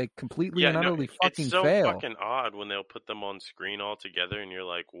be, but they completely and utterly fucking fail. It's so fucking odd when they'll put them on screen all together, and you're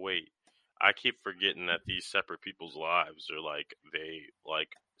like, wait, I keep forgetting that these separate people's lives are like, they like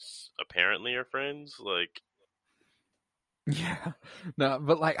apparently are friends. Like, yeah, no,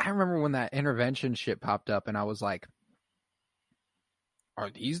 but like I remember when that intervention shit popped up, and I was like, are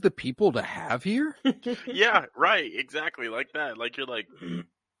these the people to have here? Yeah, right, exactly, like that. Like, you're like,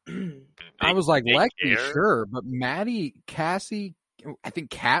 I was like, Lexi, sure, but Maddie, Cassie, I think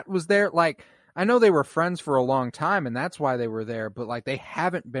Kat was there. Like, I know they were friends for a long time, and that's why they were there, but like they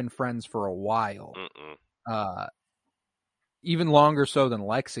haven't been friends for a while. Even longer so than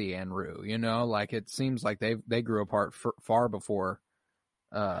Lexi and Rue, you know? Like, it seems like they grew apart far before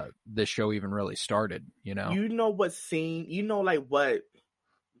this show even really started, you know? You know what scene, you know, like what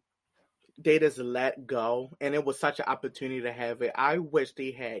they just let go, and it was such an opportunity to have it. I wish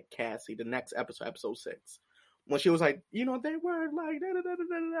they had Cassie the next episode 6, when she was like, you know, they were like da, da, da, da,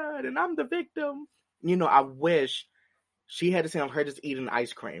 da, da, and I'm the victim. You know, I wish she had to see her just eating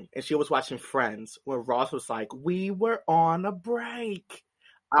ice cream, and she was watching Friends where Ross was like, we were on a break.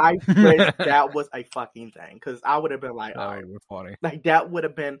 I wish that was a fucking thing, because I would have been like, all right, funny. Like, that would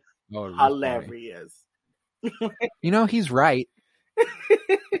have been hilarious. You know, he's right.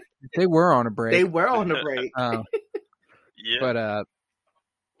 They were on a break. They were on a break. Yeah. But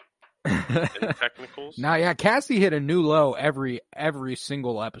technicals. Now, yeah, Cassie hit a new low every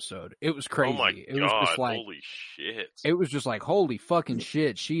single episode. It was crazy. Oh my it God, was just like, holy shit. It was just like, holy fucking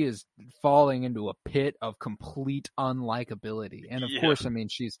shit. She is falling into a pit of complete unlikability. And of course, I mean,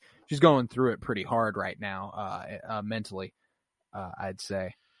 she's going through it pretty hard right now, mentally, I'd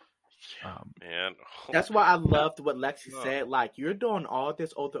say. Man. That's why I loved what Lexi said. Like, you're doing all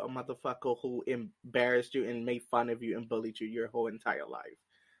this over a motherfucker who embarrassed you and made fun of you and bullied you your whole entire life.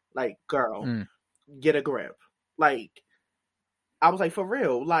 Like, girl, get a grip. Like, I was like, for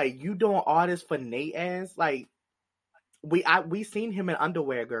real, like, you doing all this for Nate ass? Like, we seen him in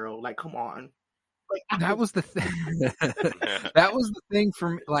underwear, girl. Like, come on. Like, that was the thing. That was the thing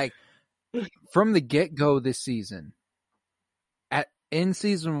from from the get-go this season. In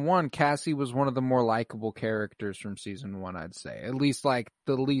season 1, Cassie was one of the more likable characters from season 1, I'd say. At least, like,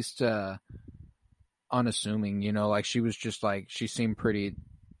 the least unassuming, you know? Like, she was just, like, she seemed pretty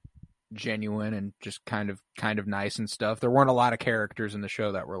genuine and just kind of nice and stuff. There weren't a lot of characters in the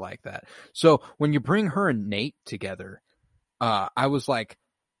show that were like that. So, when you bring her and Nate together, I was like,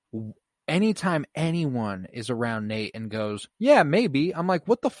 anytime anyone is around Nate and goes, yeah, maybe, I'm like,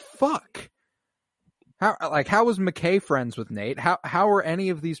 what the fuck? How was McKay friends with Nate? How are any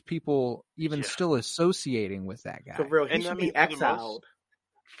of these people even still associating with that guy? For real, he should be exiled.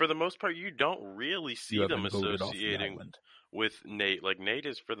 For the most part, you don't really see them associating with Nate. Like, Nate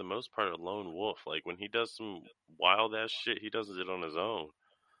is, for the most part, a lone wolf. Like, when he does some wild-ass shit, he does it on his own.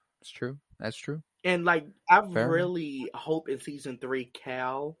 It's true. That's true. And, like, I really hope in season 3,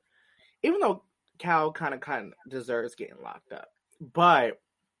 Cal, even though Cal kind of deserves getting locked up, but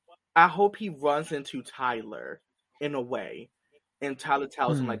I hope he runs into Tyler in a way, and Tyler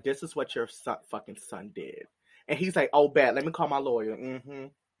tells him, like, this is what your fucking son did. And he's like, oh, bad, let me call my lawyer.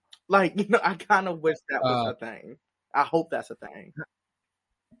 Like, you know, I kind of wish that was a thing. I hope that's a thing.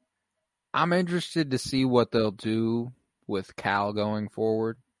 I'm interested to see what they'll do with Cal going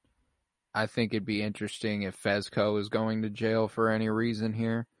forward. I think it'd be interesting if Fezco is going to jail for any reason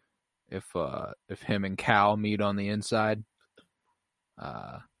here. If him and Cal meet on the inside.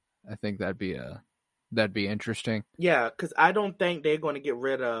 I think that'd be interesting. Yeah, because I don't think they're going to get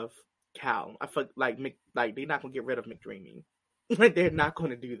rid of Cal. I feel like they're not going to get rid of McDreamy. Like, they're not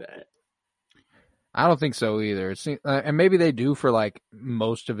going to do that. I don't think so either. And maybe they do for like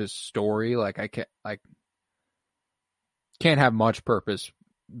most of his story. Like, I can't have much purpose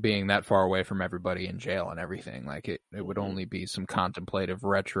being that far away from everybody in jail and everything. Like, it would only be some contemplative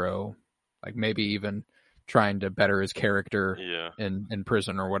retro, like maybe even trying to better his character in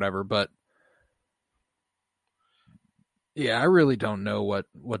prison or whatever. But yeah, I really don't know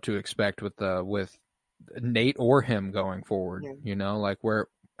what to expect with Nate or him going forward. You know, like, where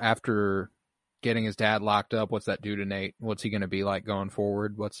after getting his dad locked up. What's that do to Nate? What's he going to be like going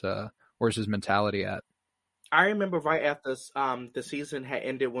forward? Where's his mentality at? I remember right after the season had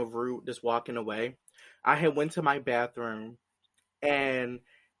ended when Rue just walking away, I had went to my bathroom and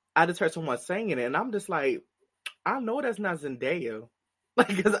I just heard someone singing it, and I'm just like, I know that's not Zendaya.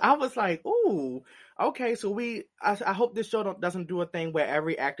 Like, because I was like, ooh, okay, so I hope this show doesn't do a thing where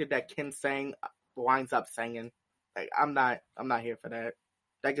every actor that can sing winds up singing. Like, I'm not here for that.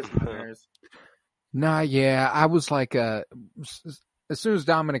 That gets my nerves. Nah, yeah, I was like, as soon as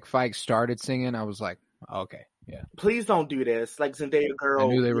Dominic Fike started singing, I was like, okay, yeah. Please don't do this, like Zendaya girl. I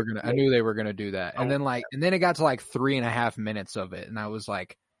knew they were gonna do that, and then it got to like 3.5 minutes of it, and I was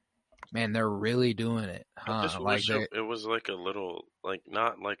like, man, they're really doing it, huh? I just wish it was like a little, like,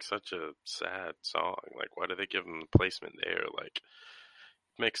 not like such a sad song. Like, why do they give them the placement there? Like,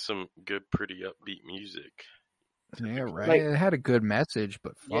 make some good, pretty upbeat music. Yeah, right. Like, it had a good message,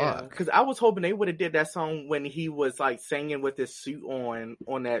 but fuck. Yeah, because I was hoping they would have did that song when he was like singing with his suit on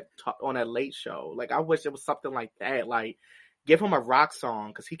that Late Show. Like, I wish it was something like that. Like, give him a rock song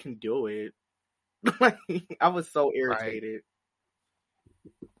because he can do it. Like, I was so irritated.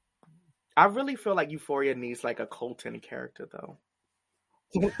 Right. I really feel like Euphoria needs like a Colton character though.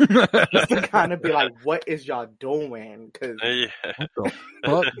 Just to kind of be like, what is y'all doing? Because what the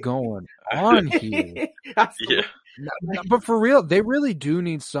fuck going on here? Yeah. But for real, they really do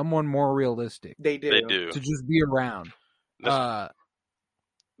need someone more realistic. They do to just be around.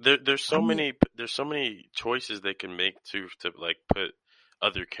 There's so many choices they can make to like put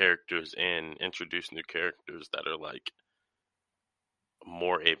other characters in, introduce new characters that are like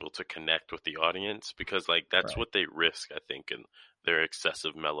more able to connect with the audience, because like that's what they risk, I think, in their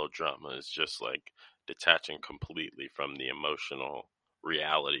excessive melodrama, is just like detaching completely from the emotional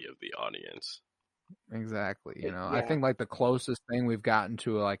reality of the audience. Exactly. You know, I think like the closest thing we've gotten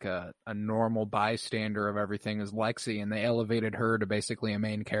to like a normal bystander of everything is Lexi, and they elevated her to basically a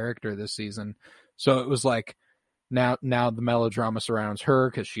main character this season. So it was like now the melodrama surrounds her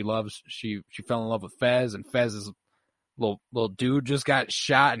because she fell in love with Fez, and Fez is little dude just got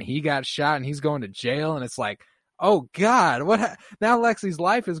shot, and he's going to jail, and it's like, oh God, now Lexi's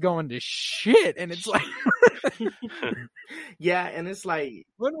life is going to shit, and it's like yeah, and it's like,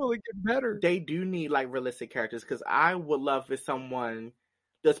 when will it get better? They do need like realistic characters, because I would love if someone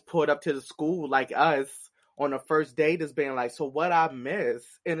just pulled up to the school like us on the first date is being like, so what I miss?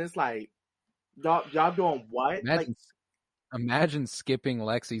 And it's like, y'all doing what? Imagine skipping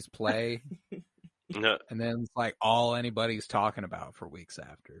Lexi's play. And then it's like all anybody's talking about for weeks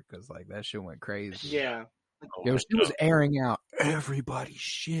after, because like that shit went crazy. Yeah. Yo, she was airing out everybody's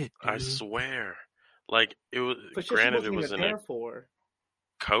shit, dude. I swear. Like, it was, granted, it was in a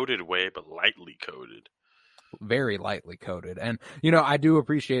coded way, but lightly coded. Very lightly coded. And, you know, I do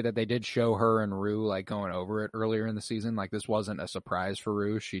appreciate that they did show her and Rue like going over it earlier in the season. Like, this wasn't a surprise for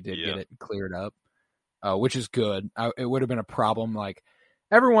Rue. She did get it cleared up, which is good. It would have been a problem. Like,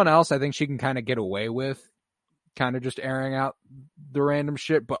 everyone else, I think she can kind of get away with kind of just airing out the random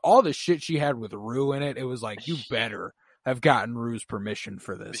shit. But all the shit she had with Rue in it, it was like, you better have gotten Rue's permission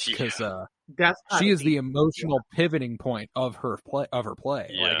for this, because she is the emotional pivoting point of her play.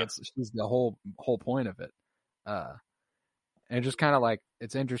 Yeah. Like, she's the whole point of it. And just kind of like,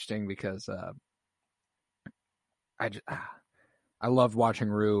 it's interesting because I loved watching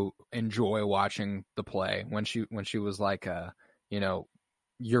Rue enjoy watching the play when she was like, you know,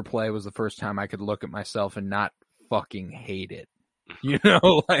 your play was the first time I could look at myself and not fucking hate it. You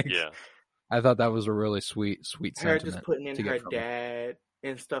know, like, I thought that was a really sweet sentiment. Her just putting in her dad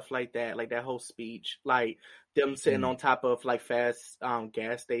and stuff like that, like that whole speech, like them sitting on top of like fast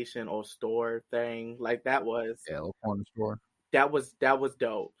gas station or store thing, like that was little corner store. That was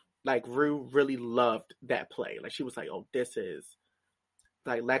dope. Like, Rue really loved that play. Like, she was like, "Oh, this is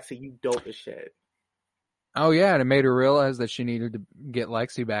like Lexi, you dope as shit." Oh yeah, and it made her realize that she needed to get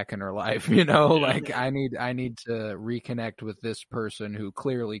Lexi back in her life, you know? Like, I need to reconnect with this person who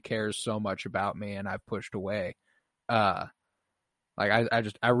clearly cares so much about me and I've pushed away. Like,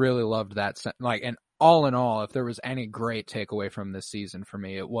 I really loved that. Like, and all in all, if there was any great takeaway from this season for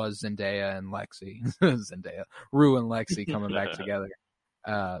me, it was Zendaya and Lexi. Rue and Lexi coming back together.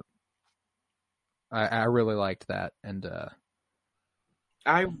 I really liked that, and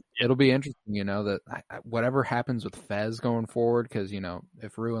it'll be interesting, you know, that whatever happens with Fez going forward, because, you know,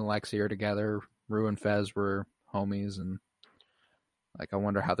 if Rue and Lexi are together, Rue and Fez were homies, and like, I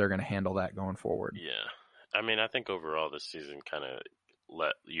wonder how they're going to handle that going forward. Yeah. I mean, I think overall this season kind of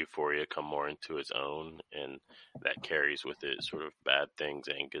let Euphoria come more into its own, and that carries with it sort of bad things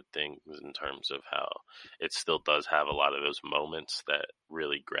and good things in terms of how it still does have a lot of those moments that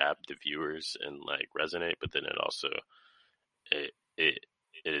really grab the viewers and like resonate, but then it also it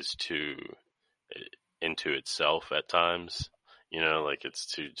is too into itself at times, like it's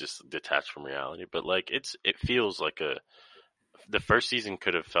too just detached from reality. But like it feels like the first season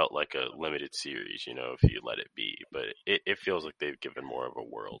could have felt like a limited series, if you let it be, but it feels like they've given more of a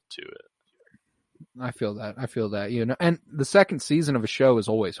world to it. I feel that, and the second season of a show is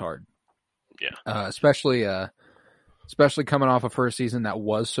always hard. Yeah. Especially coming off a first season that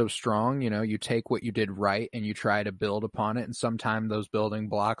was so strong. You take what you did right and you try to build upon it, and sometimes those building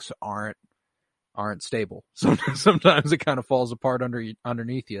blocks aren't stable. Sometimes it kind of falls apart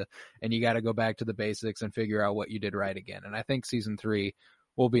underneath you, and you got to go back to the basics and figure out what you did right again. And I think season 3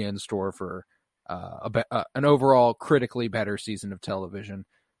 will be in store for an overall critically better season of television.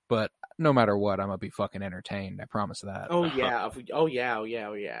 But no matter what, I'm gonna be fucking entertained. I promise that. Oh yeah. Oh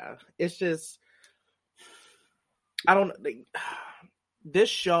yeah. It's just, I don't like this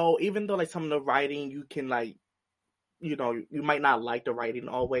show. Even though like some of the writing, you can like, you might not like the writing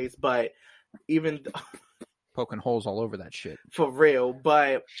always, but even poking holes all over that shit for real.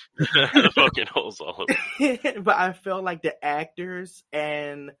 But poking holes all over. But I feel like the actors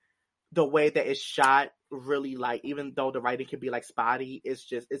and the way that it's shot really, like, even though the writing can be like spotty, it's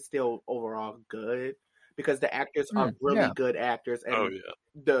still overall good because the actors are really good actors, and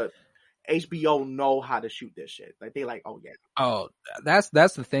the HBO know how to shoot this shit. Like they like, oh yeah. Oh, that's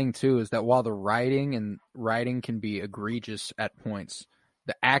the thing too, is that while the writing can be egregious at points,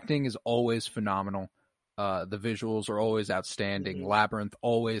 the acting is always phenomenal. The visuals are always outstanding. Mm-hmm. Labyrinth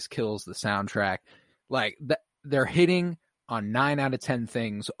always kills the soundtrack. Like they're hitting on 9 out of 10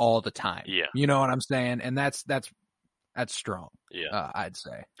 things all the time. Yeah. You know what I'm saying? And that's strong. Yeah. I'd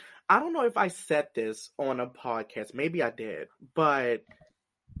say. I don't know if I said this on a podcast. Maybe I did, but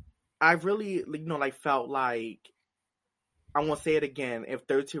I really, felt like, I'm going to say it again. If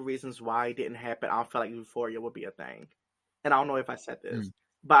 13 Reasons Why didn't happen, I feel like Euphoria would be a thing. And I don't know if I said this,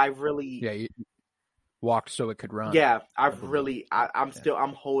 but I really... Yeah, you walked so it could run. Yeah, I'm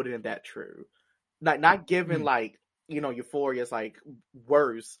holding that true. Like, not giving, like, Euphoria is, like,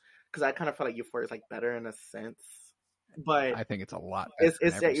 worse, because I kind of feel like Euphoria is, like, better in a sense. But I think it's a lot better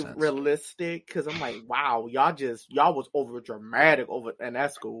it's realistic, because I'm like, wow, y'all was over dramatic and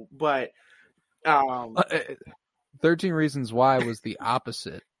that's cool. But 13 Reasons Why was the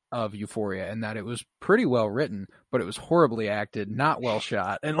opposite of Euphoria, in that it was pretty well written, but it was horribly acted, not well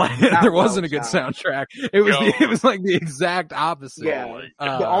shot, and like there wasn't a good soundtrack. It was like the exact opposite. Yeah,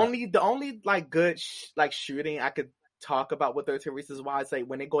 the only like good shooting I could talk about with 13 Reasons Why is like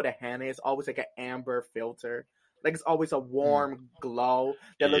when they go to Hannah, it's always like an amber filter. Like it's always a warm glow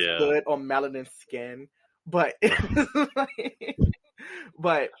that looks good on melanin skin. But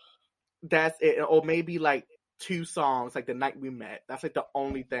but that's it. Or maybe like 2 songs, like The Night We Met. That's like the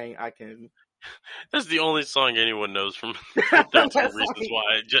only thing I can. That's the only song anyone knows from 13 Reasons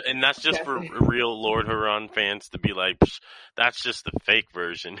Why. And that's just for real Lord Huron fans to be like, that's just the fake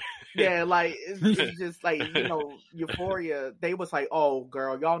version. Yeah, like, it's just like, Euphoria, they was like, oh,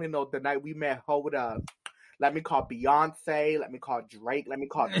 girl, y'all didn't know The Night We Met, hold up. Let me call Beyonce. Let me call Drake. Let me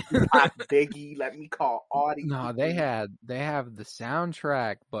call Tupac, Biggie. Let me call Audie. No, they have the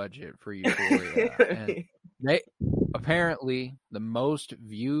soundtrack budget for Euphoria. And they apparently the most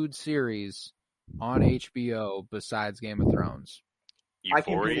viewed series on HBO besides Game of Thrones. Euphoria. I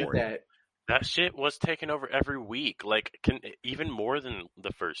can believe that. That shit was taken over every week. Like, even more than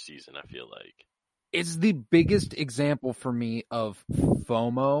the first season, I feel like. It's the biggest example for me of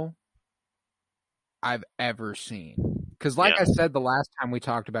FOMO I've ever seen. Because like I said the last time we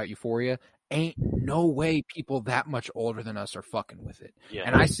talked about Euphoria, ain't no way people that much older than us are fucking with it. Yeah.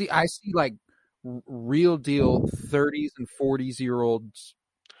 And I see like real deal 30s and 40s-year-olds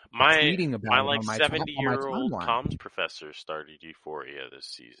tweeting about my like 70-year-old comms professor started Euphoria this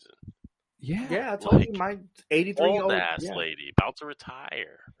season. Yeah, I told you, my 83-year-old old ass lady about to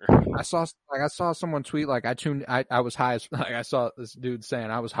retire. I saw someone tweet like I was high as like I saw this dude saying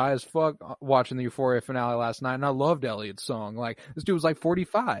I was high as fuck watching the Euphoria finale last night and I loved Elliot's song. Like this dude was like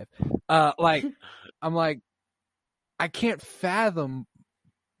 45. Like I'm like I can't fathom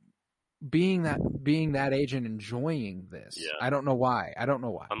being that age and enjoying this. Yeah. I don't know why.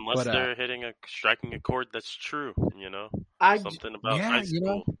 Unless they're striking a chord that's true, something about high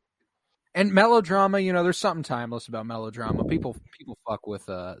school. And melodrama, there's something timeless about melodrama. People fuck with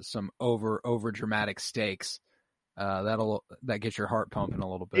some over dramatic stakes. That gets your heart pumping a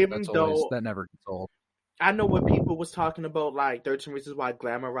little bit. That never gets old. I know what people was talking about, like 13 Reasons Why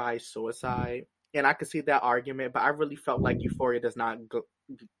glamorized suicide, and I could see that argument, but I really felt like Euphoria does not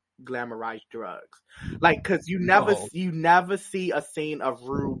glamorize drugs, like, because you never see a scene of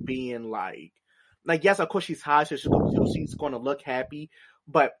Rue being like yes, of course she's high, so she's going to look happy,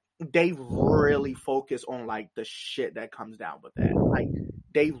 but they really focus on like the shit that comes down with that. Like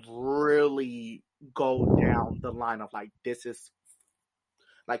they really go down the line of like, this is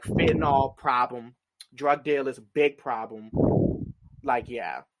like fentanyl problem, drug dealers big problem. Like,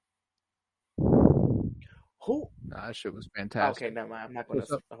 yeah. Who? Nah, that shit was fantastic. Okay, never mind. I'm not gonna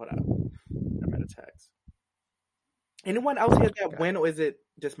hold up. I'm at a text. Anyone else hear that win, or is it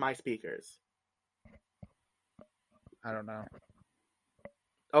just my speakers? I don't know.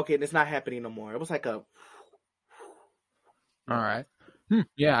 Okay, it's not happening no more. It was like a. All right.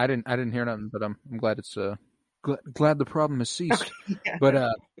 Yeah, I didn't hear nothing, but I'm glad it's glad the problem has ceased. Yeah.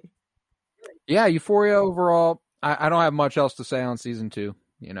 But yeah, Euphoria overall, I don't have much else to say on season 2.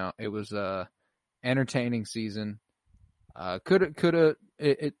 You know, it was entertaining season. Could it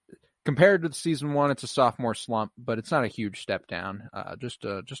compared to the season 1, it's a sophomore slump, but it's not a huge step down. Just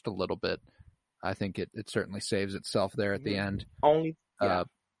a little bit. I think it certainly saves itself there at the end. Only. Yeah.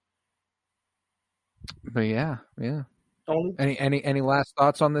 But yeah. Only. Any last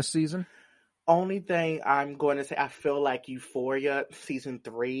thoughts on this season? Only thing I'm going to say, I feel like Euphoria season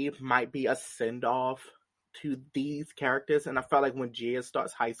 3 might be a send off to these characters, and I felt like when Gia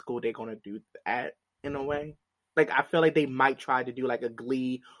starts high school, they're going to do that in a way. Like, I feel like they might try to do like a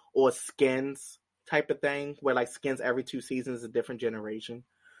Glee or Skins type of thing, where like Skins every 2 seasons is a different generation.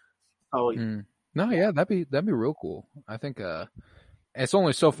 Oh no, yeah, that'd be real cool. I think it's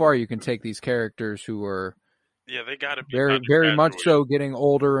only so far you can take these characters who are they gotta be very much so getting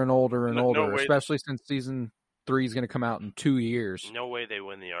older and older and older, especially since season 3 is going to come out in 2 years. No way they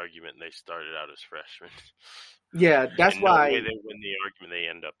win the argument. They started out as freshmen. Yeah, that's why. No way they win the argument. They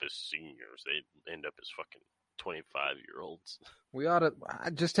end up as seniors. They end up as fucking 25-year-olds. We ought to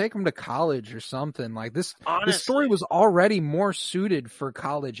just take them to college or something like this. Honestly, this story was already more suited for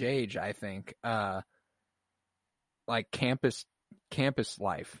college age, I think. Like campus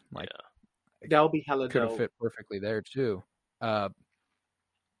life, like that'll be hella could have fit perfectly there too.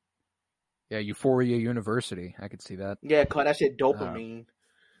 Yeah, Euphoria University, I could see that. Yeah, call that shit dopamine.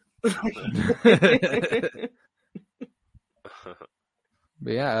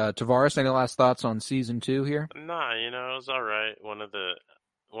 But yeah, Tavares, any last thoughts on season 2 here? Nah, it was all right. One of the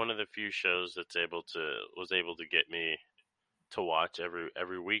few shows that's was able to get me to watch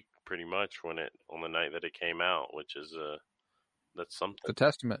every week, pretty much on the night that it came out, which is that's something. It's a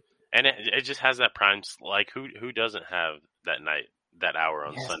testament. And it just has that prime, like who doesn't have that night, that hour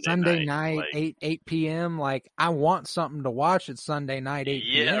on Sunday night, like, 8 p.m. Like, I want something to watch at Sunday night, 8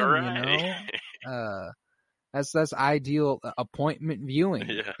 p.m. Yeah, right. You know, that's ideal appointment viewing.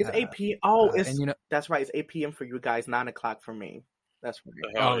 Yeah. It's 8 p.m. Oh, it's that's right. It's 8 p.m. for you guys, 9 o'clock for me. That's right.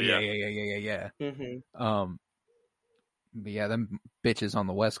 Oh yeah. Mm-hmm. But yeah, them bitches on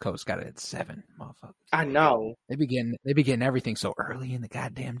the West Coast got it at 7, motherfuckers. I know. They be getting everything so early in the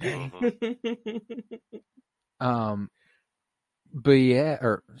goddamn day. But yeah,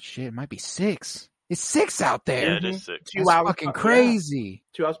 or shit, it might be 6. It's 6 out there. Yeah, it is 6. 2 hours, fucking crazy.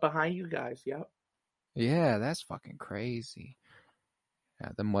 Yeah. 2 hours behind you guys. Yep. Yeah, that's fucking crazy.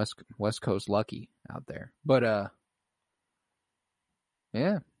 Yeah, them West Coast lucky out there. But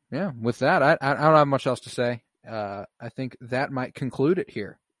yeah. With that, I don't have much else to say. I think that might conclude it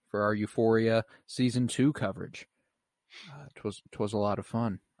here for our Euphoria season 2 coverage. It was a lot of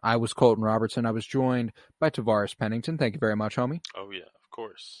fun. I was Colton Robertson. I was joined by Tavares Pennington. Thank you very much, homie. Oh yeah, of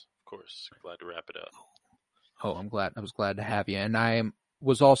course. Glad to wrap it up. Oh, I was glad to have you. And I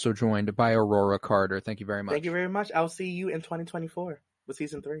was also joined by Aurora Carter. Thank you very much. Thank you very much. I'll see you in 2024 with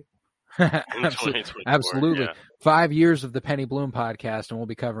season 3. Absolutely. Yeah. 5 years of the Penny Bloom podcast, and we'll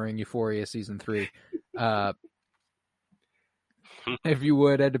be covering Euphoria season 3. If you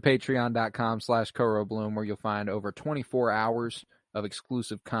would, head to patreon.com/CoroBloom, where you'll find over 24 hours of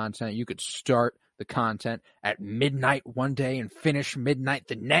exclusive content. You could start the content at midnight one day and finish midnight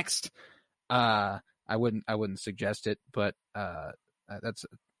the next. I wouldn't suggest it, but that's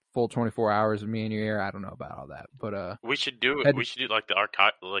full 24 hours of me in your ear. I don't know about all that, but we should do it. We should do like the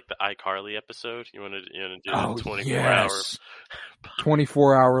iCarly episode. You want to do 24 hours,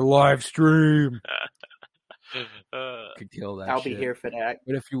 24-hour live stream. Could kill that. I'll be here for that.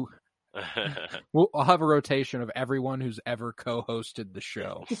 But if you, I'll have a rotation of everyone who's ever co-hosted the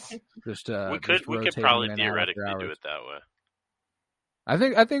show. Just we could probably theoretically do it that way.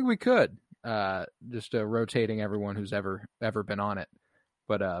 I think we could. Just rotating everyone who's ever been on it.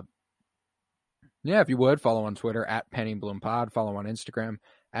 But Yeah, if you would, follow on Twitter at Penny Bloom Pod. Follow on Instagram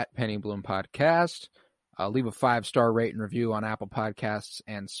at Penny Bloom Podcast. Leave a 5-star rate and review on Apple Podcasts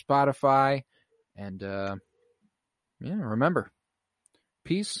and Spotify. And remember,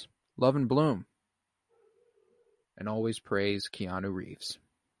 peace, love, and bloom. And always praise Keanu Reeves.